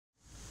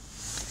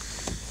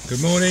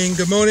Good morning,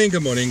 good morning,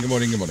 good morning, good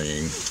morning, good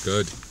morning.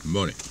 Good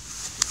morning.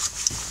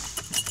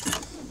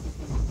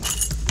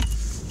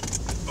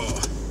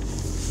 Oh.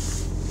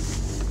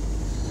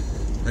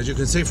 As you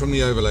can see from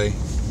the overlay,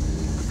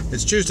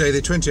 it's Tuesday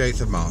the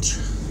 28th of March.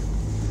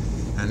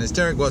 And it's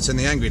Derek Watson,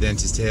 the Angry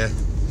Dentist here,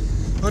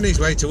 on his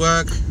way to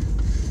work,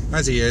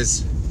 as he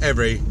is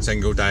every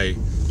single day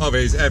of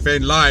his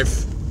effing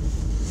life.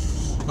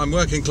 I'm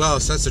working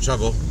class, that's the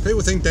trouble. People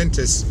think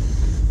dentists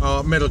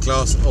are middle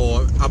class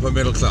or upper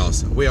middle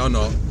class. We are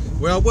not.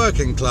 We are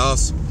working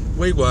class.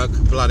 We work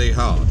bloody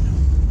hard.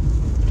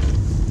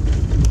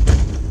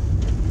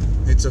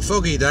 It's a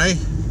foggy day,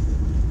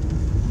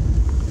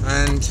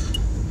 and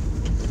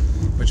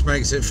which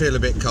makes it feel a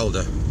bit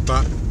colder,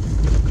 but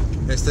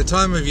it's the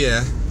time of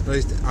year.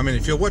 I mean,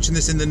 if you're watching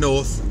this in the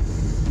north,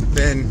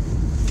 then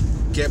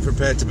get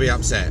prepared to be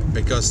upset,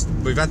 because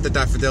we've had the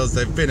daffodils,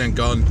 they've been and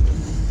gone.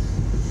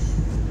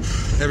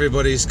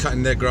 Everybody's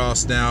cutting their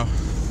grass now.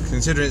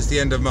 Considering it's the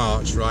end of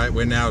March, right?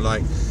 We're now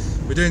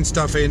we're doing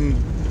stuff in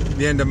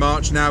the end of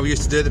March now. We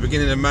used to do it at the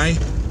beginning of May.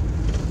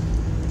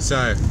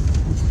 So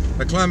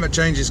the climate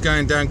change is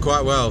going down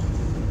quite well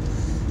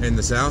in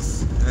the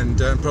south, and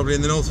probably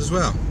in the north as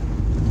well.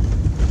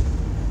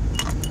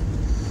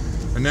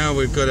 And now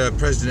we've got a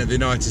president of the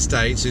United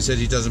States who said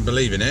he doesn't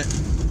believe in it,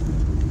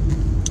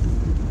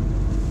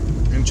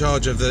 in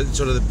charge of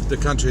the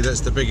country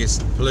that's the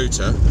biggest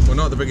polluter. Well,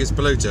 not the biggest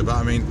polluter, but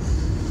I mean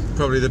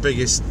probably the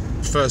biggest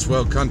first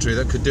world country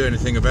that could do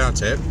anything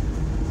about it,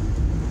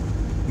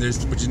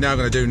 which is now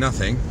going to do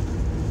nothing.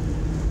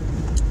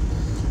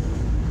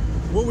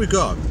 What we've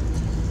got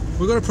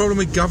a problem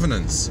with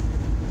governance.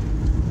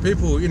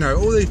 People,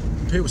 all these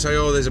people say,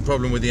 oh, there's a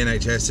problem with the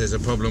NHS, there's a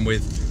problem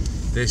with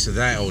this or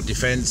that, or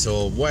defence,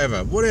 or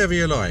whatever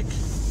you like.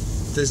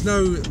 There's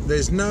no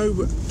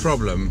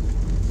problem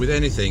with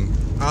anything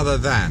other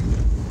than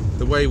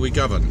the way we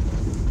govern.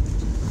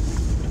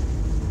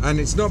 And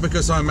it's not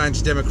because I'm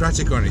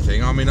anti-democratic or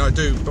anything. I mean, I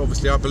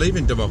believe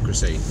in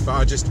democracy,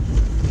 but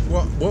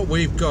what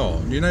we've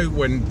got,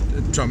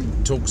 when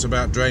Trump talks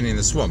about draining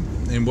the swamp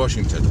in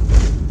Washington,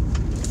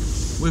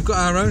 we've got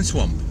our own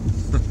swamp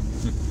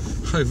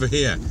over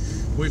here.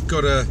 We've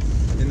got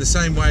in the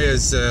same way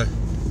as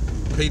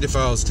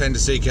paedophiles tend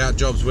to seek out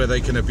jobs where they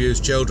can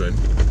abuse children,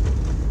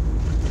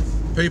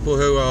 people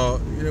who are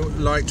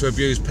like to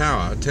abuse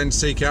power tend to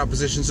seek out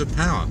positions of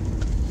power.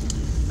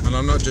 And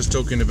I'm not just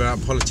talking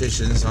about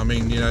politicians. I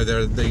mean, there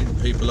are the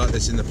people like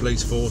this in the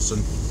police force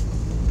and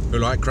who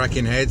like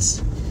cracking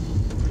heads,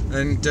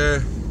 and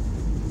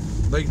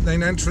they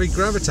naturally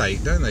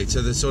gravitate, don't they,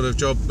 to the sort of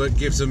job that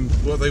gives them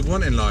what they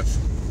want in life.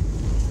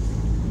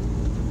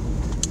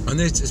 And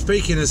this,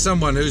 speaking as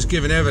someone who's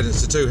given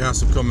evidence to 2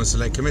 House of Commons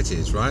select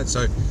committees, right?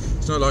 So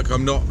it's not like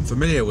I'm not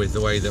familiar with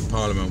the way that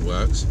Parliament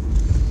works.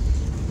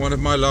 One of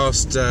my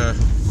last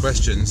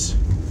questions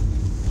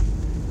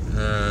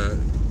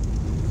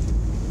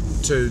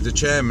to the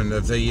chairman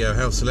of the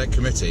Health Select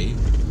Committee,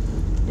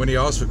 when he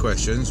asked for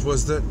questions,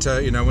 was that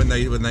when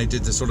they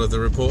did the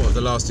report of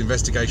the last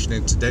investigation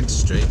into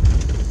dentistry,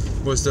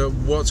 was that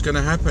what's going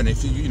to happen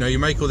if you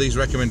make all these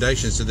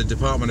recommendations to the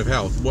Department of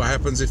Health? What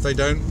happens if they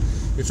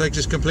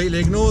just completely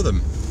ignore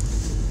them?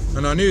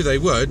 And I knew they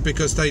would,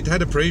 because they'd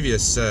had a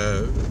previous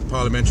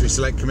Parliamentary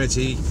Select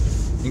Committee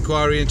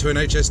inquiry into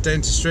NHS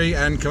dentistry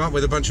and come up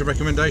with a bunch of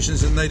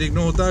recommendations, and they'd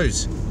ignored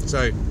those.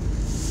 So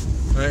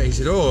he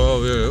said, we'll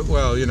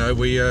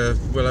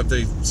have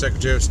the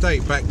Secretary of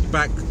State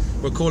back,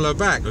 we'll call her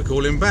back, we'll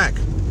call him back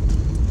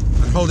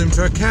and hold him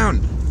to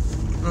account.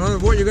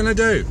 What are you going to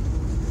do?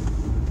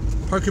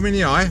 Poke him in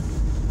the eye?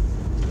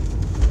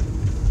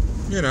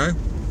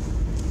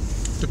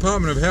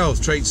 Department of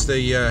Health treats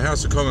the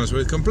House of Commons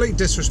with complete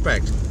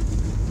disrespect.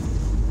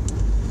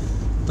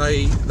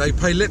 They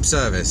pay lip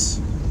service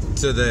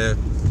to their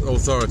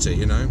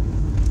authority,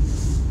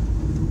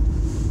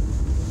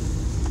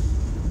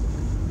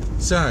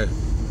 So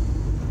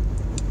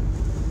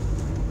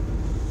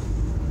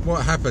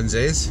what happens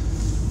is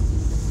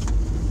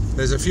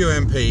there's a few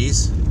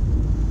MPs,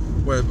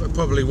 well,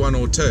 probably 1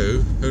 or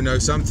 2, who know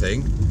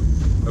something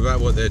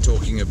about what they're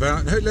talking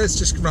about. Let's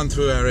just run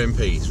through our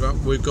MPs. Right?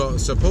 We've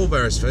got Sir Paul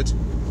Beresford,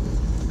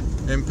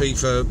 MP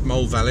for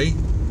Mole Valley,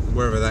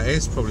 wherever that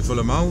is, probably full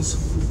of moles.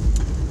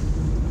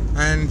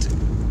 And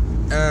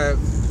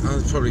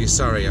probably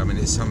Surrey. I mean,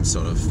 it's some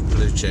sort of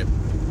blue chip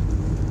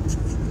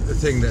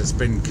thing that's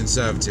been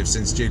conservative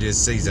since Julius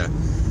Caesar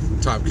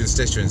type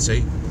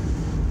constituency.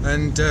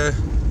 And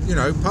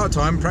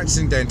part-time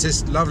practicing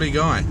dentist, lovely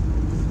guy,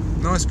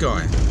 nice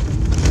guy.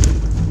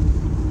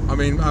 I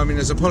mean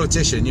as a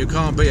politician you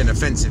can't be an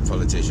offensive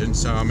politician,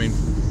 so I mean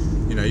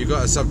you've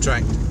got to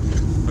subtract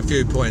a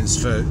few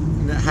points for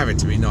having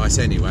to be nice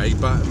anyway,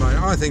 but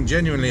I think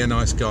genuinely a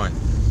nice guy,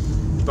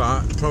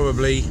 but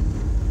probably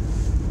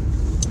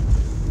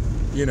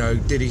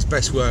did his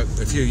best work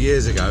a few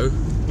years ago,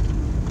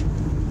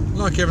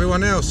 like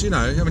everyone else.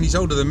 I mean, he's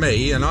older than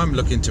me and I'm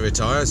looking to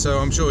retire, so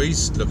I'm sure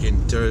he's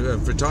looking to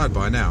have retired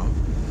by now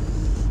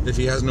if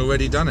he hasn't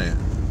already done it.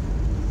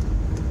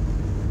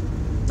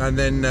 And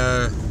then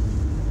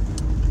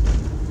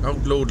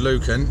old Lord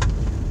Lucan,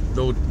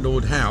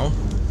 Lord Howe.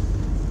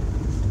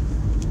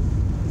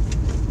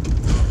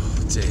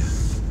 Oh dear,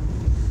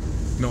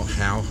 not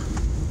Howe.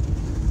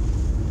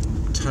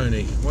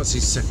 Tony, what's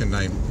his second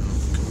name?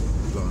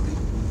 Oh God, blimey.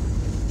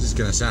 This is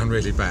going to sound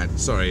really bad.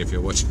 Sorry if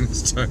you're watching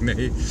this,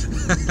 Tony.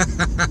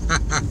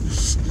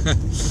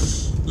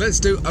 Let's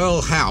do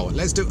Earl Howe.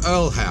 Let's do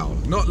Earl Howe,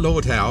 not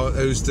Lord Howe,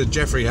 who's the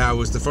Geoffrey Howe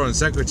was the Foreign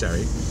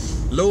Secretary.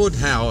 Lord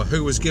Howe,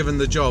 who was given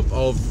the job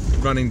of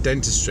running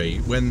dentistry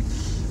when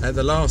at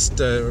the last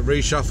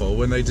reshuffle,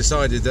 when they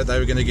decided that they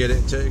were going to get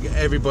it to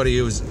everybody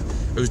who was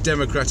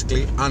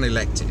democratically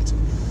unelected.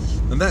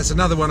 And that's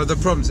another one of the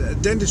problems.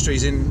 Dentistry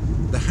is in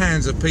the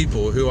hands of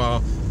people who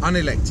are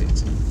unelected.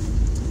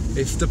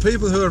 If the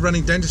people who are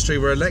running dentistry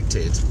were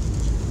elected,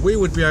 we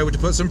would be able to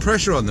put some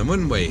pressure on them,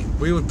 wouldn't we?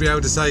 We would be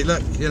able to say,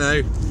 look, you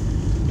know,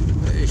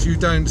 if you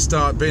don't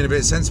start being a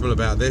bit sensible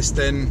about this,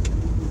 then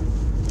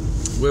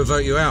we'll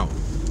vote you out.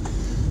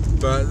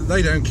 But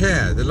they don't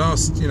care. The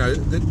last, you know,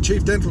 the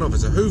chief dental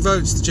officer, who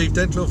votes the chief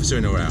dental officer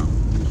in or out?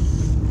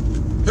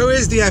 Who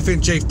is the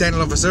effing chief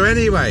dental officer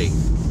anyway?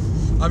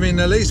 I mean,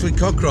 at least with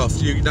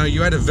Cockcroft, you know,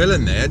 you had a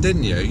villain there,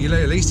 didn't you?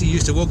 At least he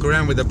used to walk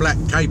around with a black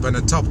cape and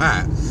a top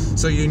hat,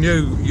 so you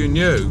knew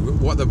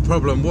what the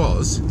problem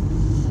was.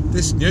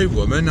 This new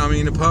woman, I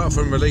mean, apart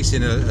from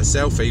releasing a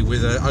selfie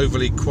with an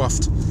overly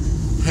coiffed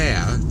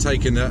hair,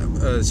 taken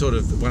a sort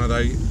of one of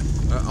those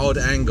odd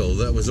angle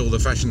that was all the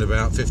fashion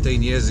about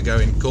 15 years ago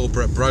in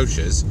corporate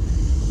brochures.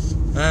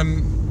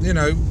 You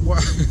know,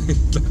 what,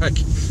 like,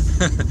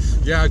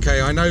 yeah,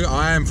 okay, I know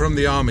I am from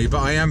the army, but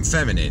I am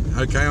feminine,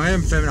 okay? I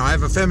am feminine, I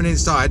have a feminine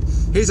side.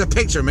 Here's a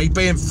picture of me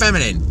being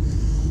feminine.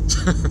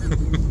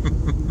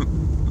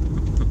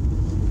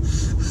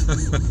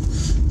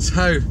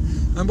 So,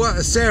 and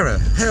what, Sarah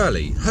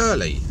Hurley,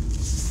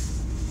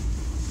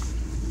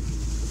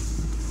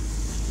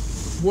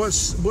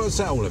 what's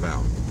that all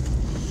about?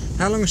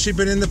 How long has she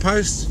been in the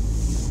post?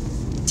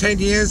 10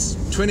 years?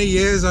 20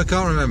 years? I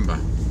can't remember.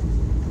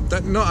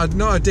 That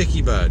not a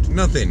dicky bird.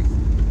 Nothing.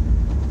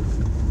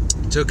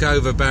 Took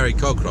over Barry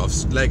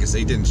Cockcroft's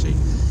legacy, didn't she?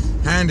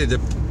 Handed a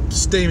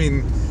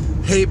steaming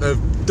heap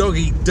of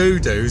doggy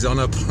doo-doos on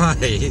a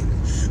plate,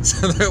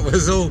 so that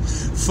was all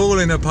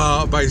falling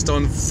apart based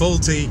on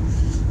faulty,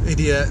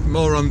 idiot,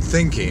 moron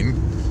thinking,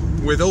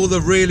 with all the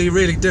really,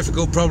 really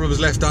difficult problems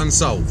left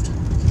unsolved.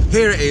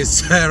 Here it is,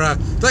 Sarah.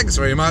 Thanks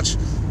very much.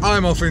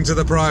 I'm off into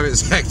the private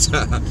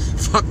sector.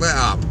 Fuck that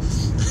up.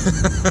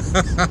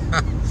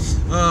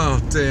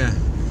 Oh dear.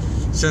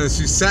 So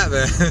she sat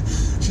there.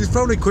 She's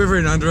probably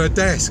quivering under her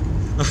desk.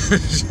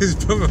 She's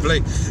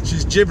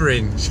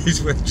gibbering.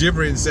 She's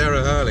gibbering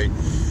Sarah Hurley.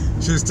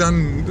 She's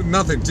done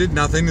nothing, did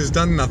nothing, has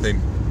done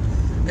nothing.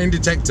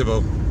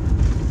 Indetectable.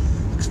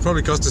 It's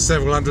probably cost her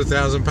several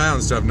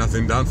 £100,000 to have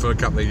nothing done for a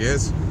couple of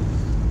years.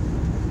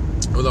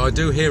 Although I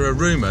do hear a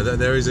rumour that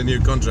there is a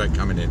new contract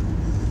coming in.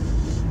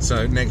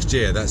 So next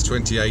year, that's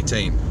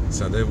 2018.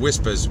 So the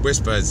whispers.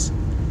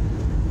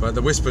 But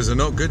the whispers are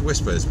not good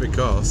whispers,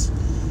 because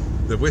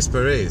the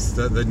whisper is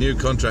that the new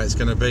contract's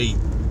going to be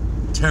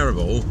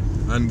terrible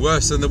and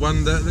worse than the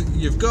one that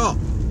you've got.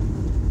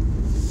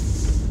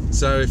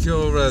 So if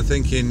you're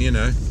thinking, you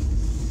know,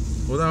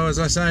 although as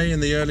I say, in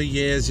the early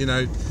years, you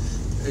know,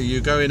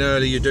 you go in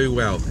early, you do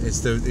well. It's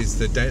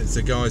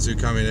the guys who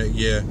come in at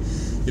year,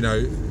 you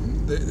know,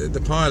 the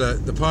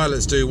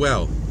pilots do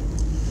well.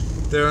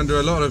 They're under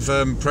a lot of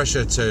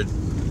pressure to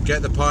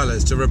get the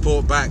pilots to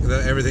report back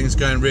that everything's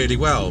going really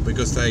well,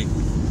 because they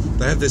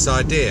have this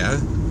idea,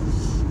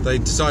 they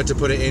decide to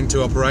put it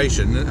into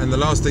operation, and the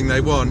last thing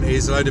they want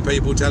is a load of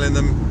people telling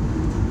them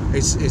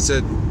it's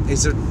a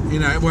you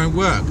know, it won't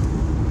work.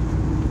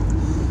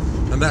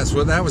 And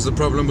that was the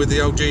problem with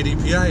the old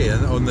GDPA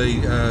and on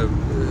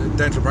the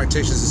Dental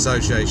Practitioners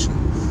Association.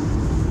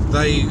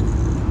 They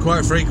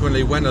quite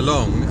frequently went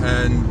along,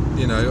 and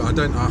you know,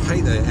 I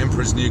hate the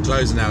Emperor's New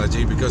Clothes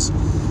analogy, because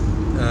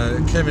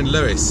Kevin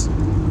Lewis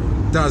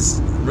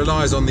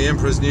relies on the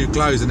Emperor's New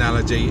Clothes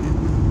analogy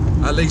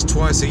at least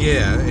twice a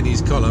year in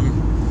his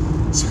column.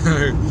 So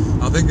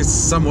I think it's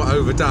somewhat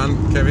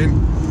overdone, Kevin.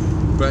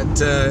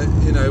 But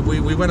you know,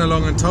 we went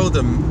along and told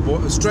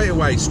them straight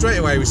away.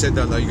 We said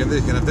that you're going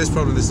to have this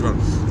problem, this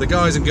problem. The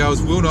guys and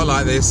girls will not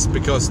like this,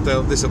 because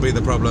this will be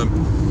the problem.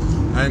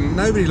 And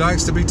nobody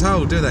likes to be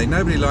told, do they?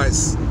 Nobody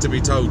likes to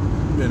be told,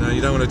 you know,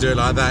 you don't want to do it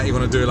like that, you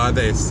want to do it like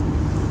this.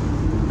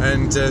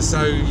 And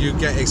so you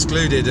get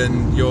excluded,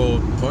 and your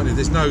point is,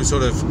 there's no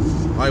sort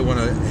of, I want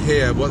to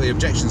hear what the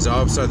objections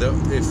are, so that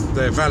if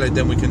they're valid,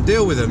 then we can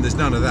deal with them. There's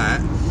none of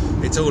that.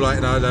 It's all like,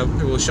 no,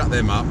 we'll shut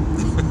them up.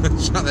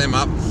 Shut them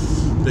up,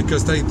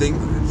 because they think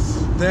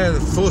their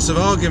force of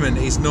argument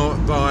is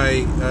not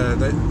by,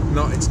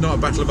 it's not a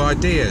battle of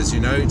ideas, you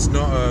know, it's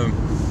not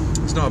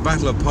a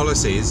battle of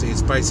policies.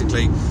 It's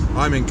basically,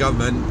 I'm in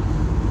government,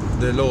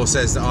 the law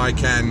says that I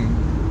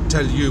can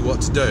tell you what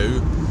to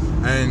do,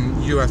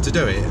 and you have to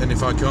do it. And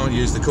if I can't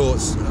use the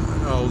courts,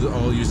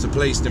 I'll use the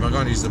police. And if I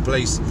can't use the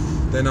police,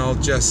 then I'll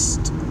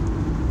just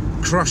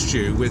crush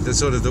you with the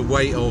sort of the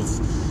weight of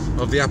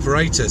the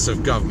apparatus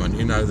of government.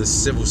 You know, the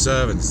civil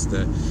servants.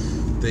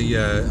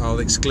 I'll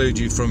exclude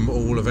you from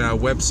all of our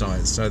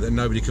websites so that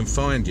nobody can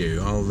find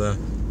you. I'll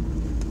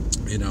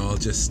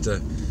just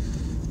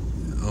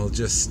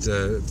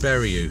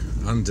bury you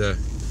under,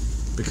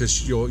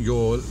 because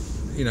you're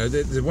you know,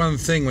 the one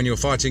thing when you're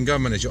fighting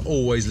government is you're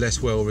always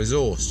less well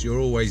resourced.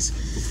 You're always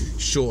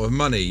short of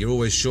money. You're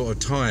always short of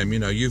time. You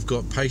know, you've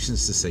got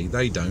patients to see.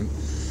 They don't.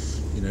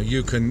 You know,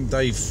 you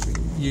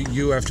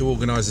have to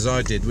organise, as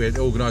I did. We had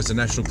organised a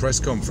national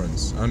press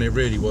conference, and it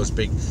really was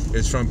big. It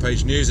was front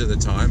page news at the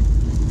time,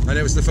 and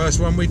it was the first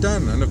one we'd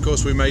done. And of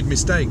course, we made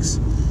mistakes,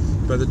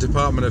 but the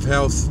Department of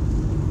Health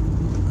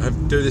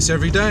do this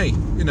every day.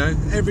 You know,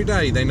 every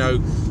day they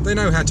know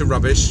how to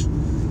rubbish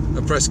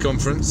a press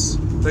conference.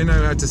 They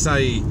know how to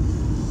say,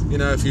 you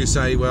know, if you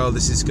say, well,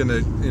 this is going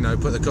to, you know,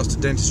 put the cost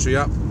of dentistry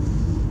up,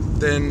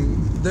 then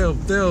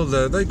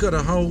they've got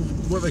a whole,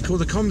 what they call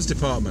the comms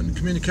department,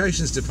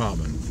 communications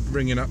department,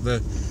 bringing up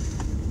the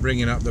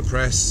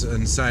press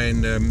and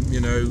saying, you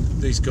know,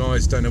 these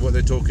guys don't know what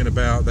they're talking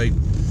about. They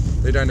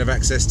don't have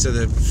access to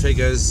the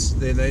figures.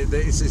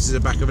 This is a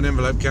back of an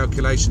envelope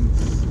calculation.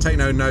 Take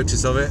no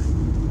notice of it.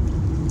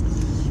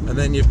 And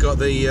then you've got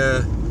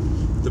the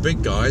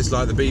big guys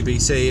like the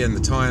BBC and the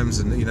Times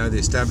and, you know, the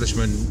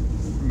establishment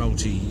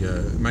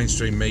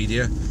mainstream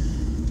media,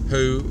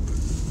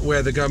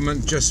 where the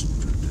government just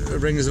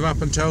rings them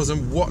up and tells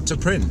them what to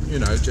print. You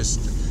know,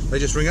 they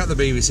just ring up the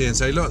BBC and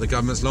say, look, the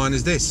government's line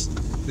is this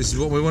is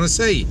what we want to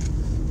see.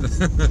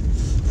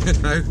 You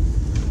know,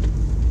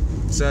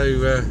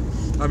 so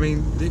I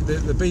mean,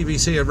 the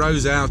BBC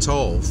arose out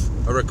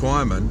of a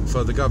requirement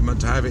for the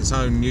government to have its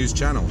own news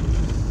channel.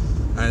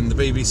 And the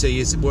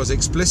BBC was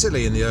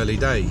explicitly in the early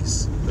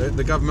days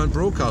the government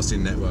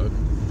broadcasting network,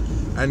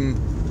 and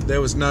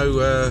there was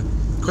no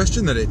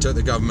question that it took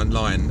the government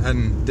line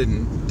and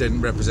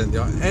didn't represent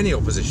any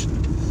opposition.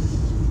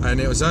 And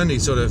it was only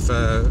sort of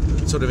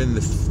in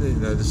the, you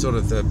know, the sort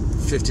of the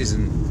 50s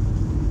and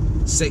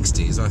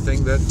 60s, I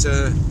think, that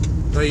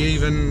they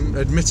even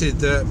admitted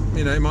that,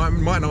 you know, it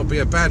might not be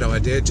a bad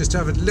idea just to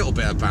have a little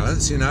bit of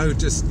balance, you know,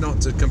 just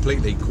not to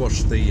completely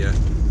quash the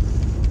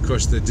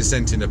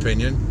dissenting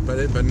opinion,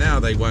 but now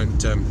they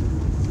won't.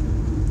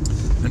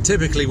 And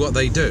typically, what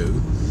they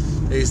do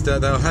is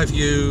that they'll have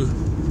you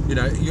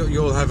know,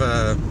 you'll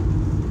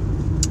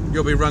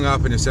be rung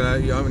up and you'll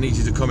say, I need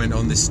you to comment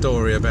on this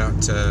story about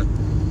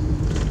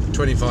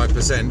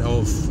 25%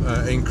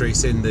 of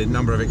increase in the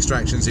number of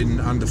extractions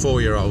in under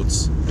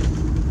 4-year-olds.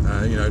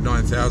 You know,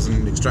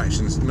 9,000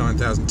 extractions,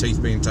 9,000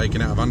 teeth being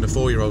taken out of under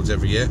 4-year-olds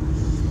every year.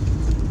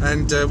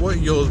 And what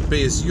you'll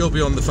be is you'll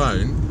be on the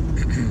phone,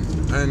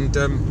 and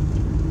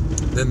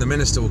then the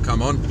minister will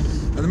come on,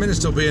 and the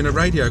minister will be in a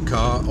radio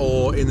car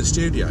or in the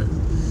studio.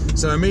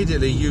 So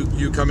immediately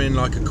you come in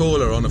like a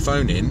caller on a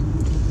phone in,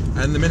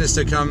 and the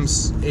minister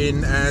comes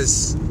in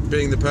as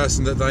being the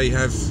person that they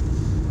have,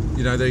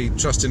 you know, they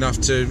trust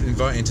enough to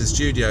invite into the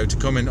studio to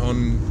comment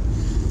on.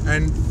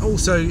 And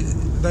also,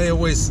 they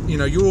always, you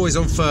know, you're always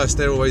on first,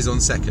 they're always on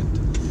second.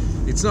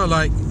 It's not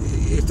like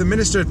if the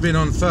minister had been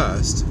on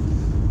first,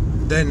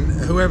 then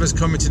whoever's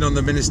commenting on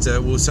the minister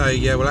will say,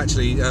 yeah, well,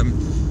 actually,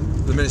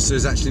 the minister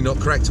is actually not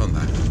correct on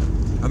that,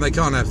 and they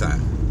can't have that.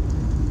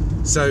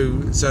 So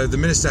the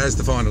minister has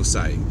the final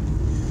say,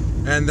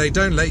 and they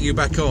don't let you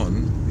back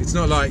on. It's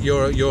not like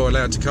you're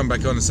allowed to come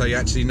back on and say,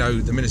 actually, no,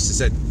 the minister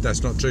said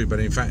that's not true, but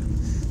in fact,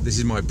 this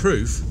is my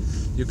proof.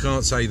 You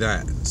can't say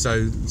that.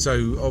 So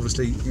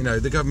obviously, you know,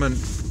 the government,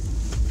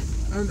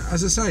 and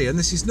as I say, and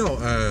this is not,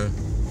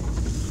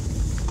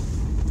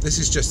 this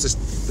is just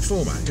the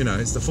format. You know,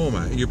 it's the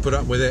format. You put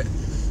up with it.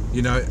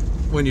 You know,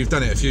 when you've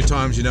done it a few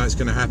times, you know it's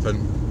going to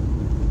happen.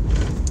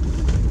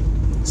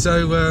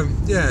 So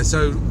yeah,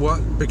 so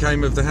what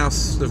became of the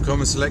House of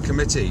Commons Select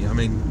Committee? I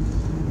mean,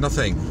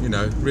 nothing, you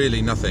know,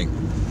 really nothing.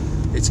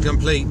 It's a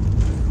complete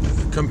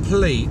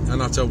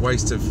and utter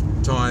waste of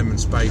time and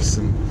space,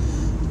 and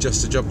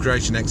just a job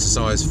creation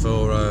exercise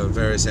for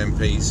various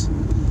MPs.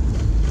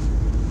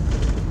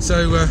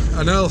 So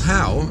and Earl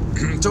Howe,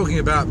 talking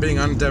about being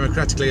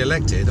undemocratically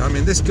elected, I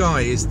mean, this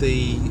guy is a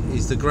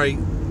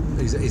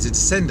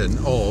descendant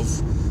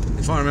of,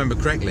 if I remember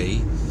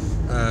correctly,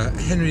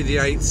 Henry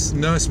VIII's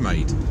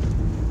nursemaid.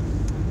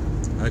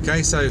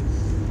 Okay, so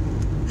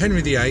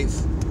Henry VIII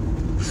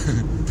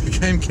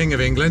became King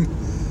of England,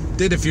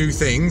 did a few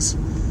things,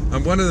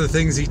 and one of the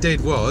things he did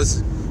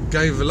was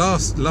gave a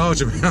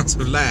large amount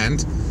of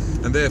land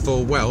and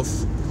therefore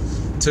wealth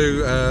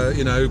to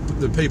you know,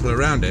 the people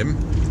around him,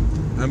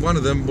 and one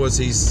of them was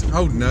his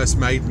old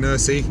nursemaid,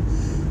 Nursey,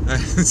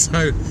 and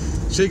so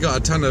she got a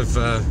ton of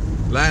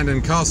land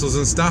and castles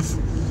and stuff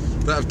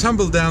that have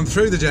tumbled down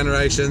through the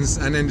generations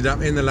and ended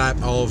up in the lap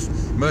of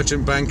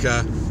merchant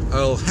banker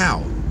Earl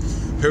Howe,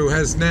 who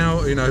has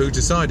now, you know, who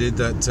decided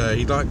that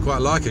he'd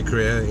quite like a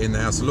career in the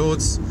House of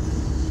Lords,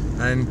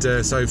 and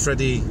so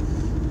Freddie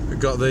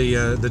got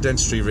the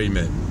dentistry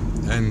remit,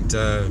 and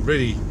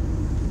really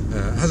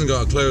hasn't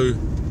got a clue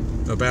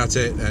about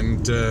it,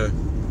 and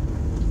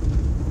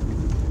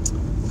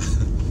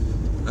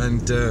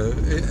And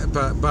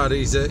but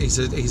he's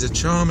a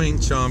charming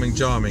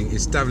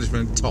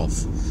establishment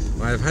toff.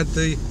 I've had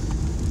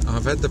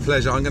the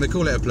pleasure. I'm going to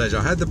call it a pleasure.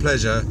 I had the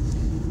pleasure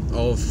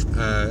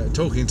of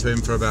talking to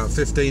him for about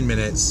 15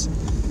 minutes,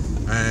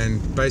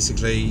 and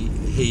basically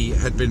he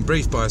had been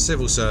briefed by a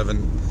civil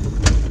servant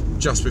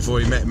just before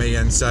he met me,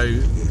 and so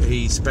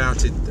he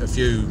spouted a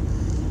few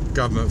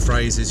government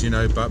phrases,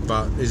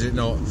 but is it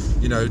not,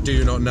 do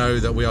you not know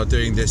that we are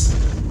doing this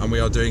and we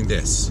are doing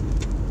this?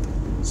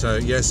 So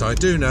yes, I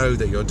do know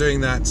that you're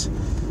doing that,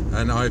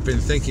 and I've been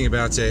thinking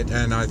about it,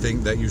 and I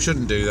think that you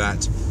shouldn't do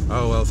that.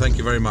 Oh well, thank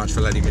you very much for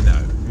letting me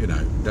know.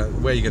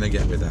 Where are you going to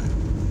get with that?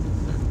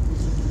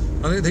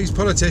 I think these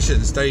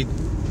politicians, they,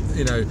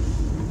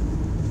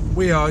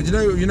 we are,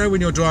 when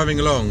you're driving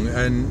along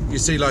and you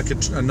see like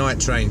a night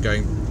train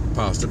going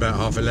past about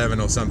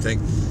 11:30 or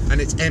something,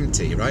 and it's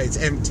empty, right? It's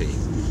empty,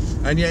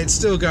 and yet it's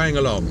still going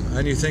along,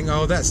 and you think,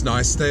 oh, that's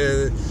nice.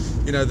 The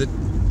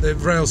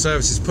rail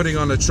service is putting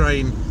on a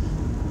train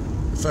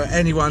for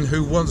anyone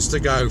who wants to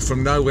go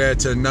from nowhere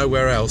to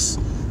nowhere else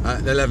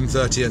at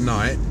 11:30 at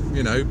night,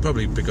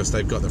 probably because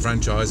they've got the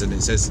franchise and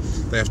it says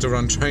they have to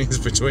run trains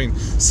between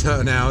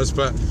certain hours,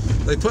 but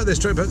they put this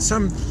train, but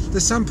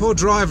there's some poor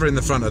driver in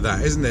the front of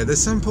that, isn't there?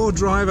 There's some poor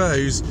driver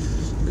who's,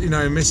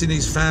 missing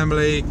his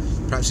family,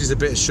 perhaps he's a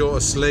bit short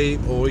of sleep,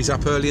 or he's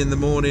up early in the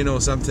morning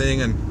or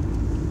something, and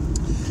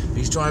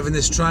he's driving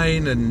this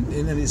train, and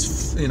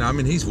it's,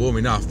 he's warm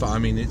enough,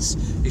 but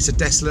it's a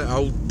desolate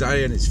old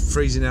day and it's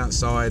freezing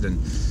outside, and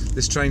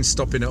this train's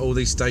stopping at all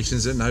these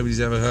stations that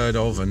nobody's ever heard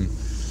of, and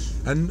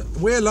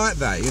we're like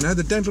that,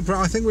 the dental,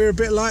 I think we're a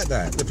bit like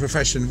that, the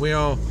profession. We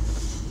are,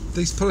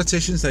 these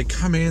politicians, they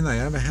come in, they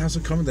have a House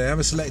of Commons, they have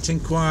a select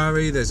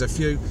inquiry, there's a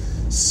few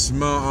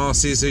smart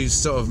asses who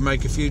sort of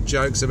make a few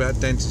jokes about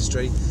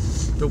dentistry,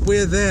 but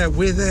we're there.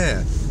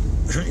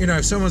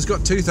 If someone's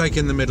got toothache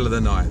in the middle of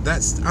the night,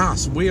 that's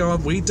us. We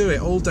do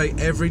it all day,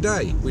 every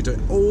day. We do it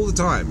all the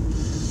time.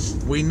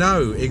 We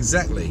know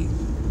exactly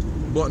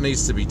what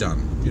needs to be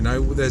done.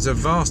 There's a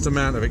vast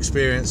amount of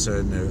experience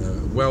and a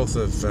wealth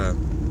of a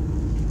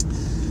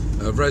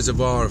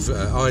reservoir of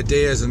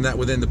ideas and that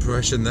within the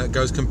profession that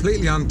goes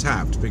completely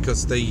untapped,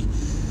 because the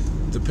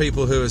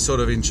people who are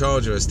sort of in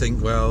charge of us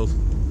think, well,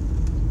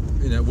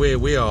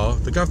 we are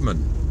the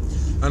government.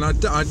 And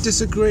I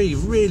disagree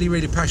really,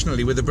 really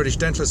passionately with the British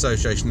Dental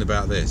Association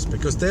about this,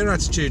 because their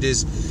attitude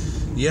is,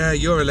 yeah,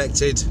 you're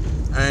elected,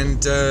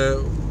 and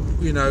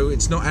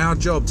it's not our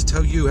job to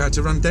tell you how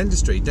to run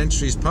dentistry.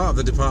 Dentistry is part of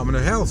the Department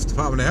of Health.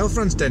 Department of Health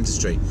runs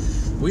dentistry.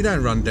 We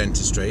don't run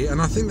dentistry,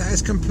 and I think that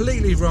is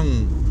completely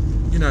wrong.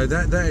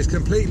 That is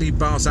completely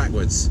bass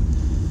backwards.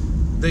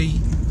 The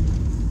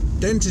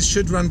dentist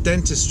should run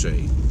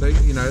dentistry.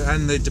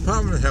 And the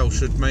Department of Health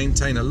should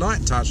maintain a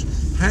light touch,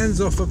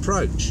 hands-off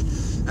approach,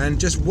 and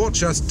just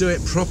watch us do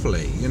it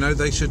properly.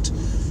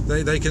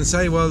 They can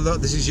say, well,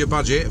 look, this is your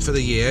budget for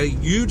the year,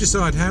 you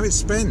decide how it's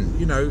spent.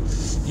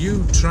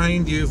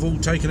 You've all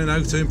taken an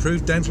oath to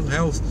improve dental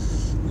health.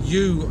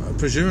 You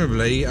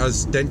presumably,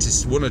 as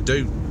dentists, want to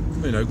do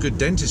good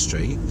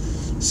dentistry,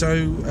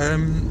 so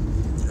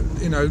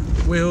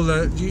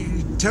we'll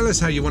you tell us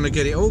how you want to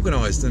get it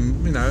organised,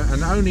 and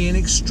and only in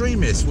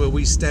extremis will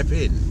we step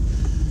in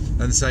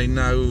and say,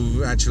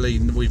 no, actually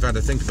we've had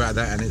to think about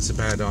that and it's a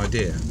bad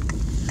idea.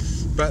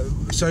 But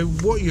so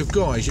what you've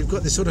got is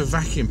this sort of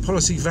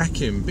policy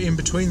vacuum in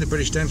between the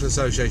British Dental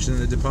Association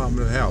and the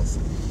Department of Health,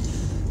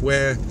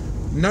 where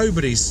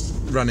nobody's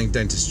running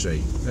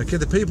dentistry. Okay,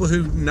 the people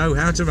who know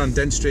how to run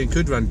dentistry and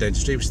could run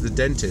dentistry, which is the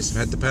dentists,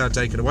 have had the power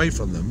taken away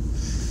from them,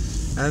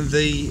 and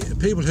the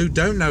people who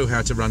don't know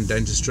how to run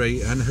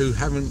dentistry and who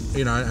haven't,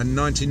 and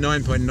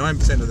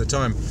 99.9% of the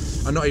time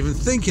are not even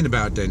thinking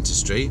about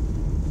dentistry,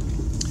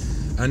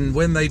 and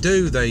when they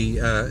do, they they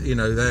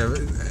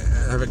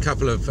have a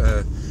couple of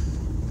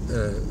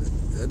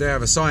they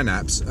have a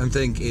synapse and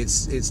think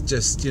it's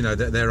just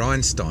that they're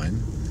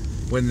Einstein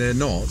when they're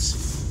not.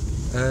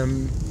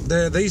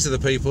 These are the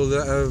people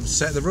that have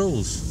set the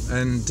rules,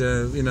 and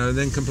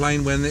then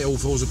complain when it all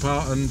falls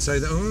apart and say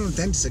that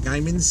dentists are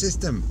gaming the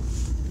system.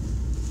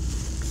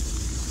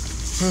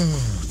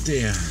 Oh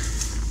dear.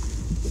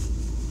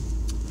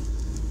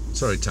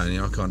 Sorry, Tony,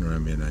 I can't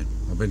remember your name.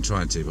 I've been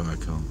trying to, but I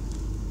can't.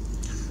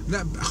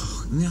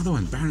 And the other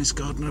one, Baroness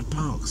Gardner of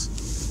Parks.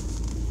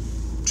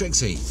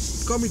 Trixie.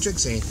 Call me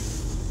Trixie.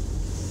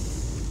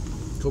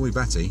 Call me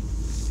Batty.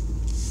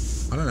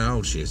 I don't know how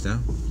old she is now.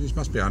 She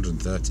must be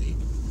 130.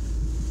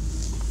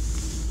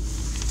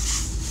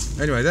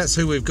 Anyway, that's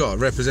who we've got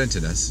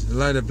representing us. A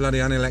load of bloody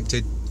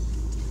unelected...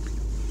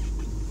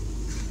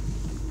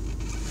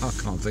 I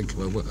can't think of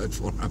a word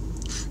for them.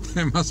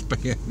 There must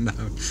be a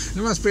noun.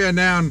 There must be a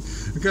noun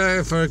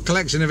for a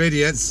collection of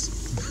idiots.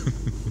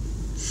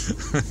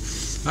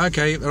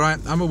 Okay, alright,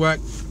 I'm at work.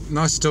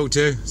 Nice to talk to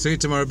you. See you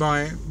tomorrow.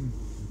 Bye.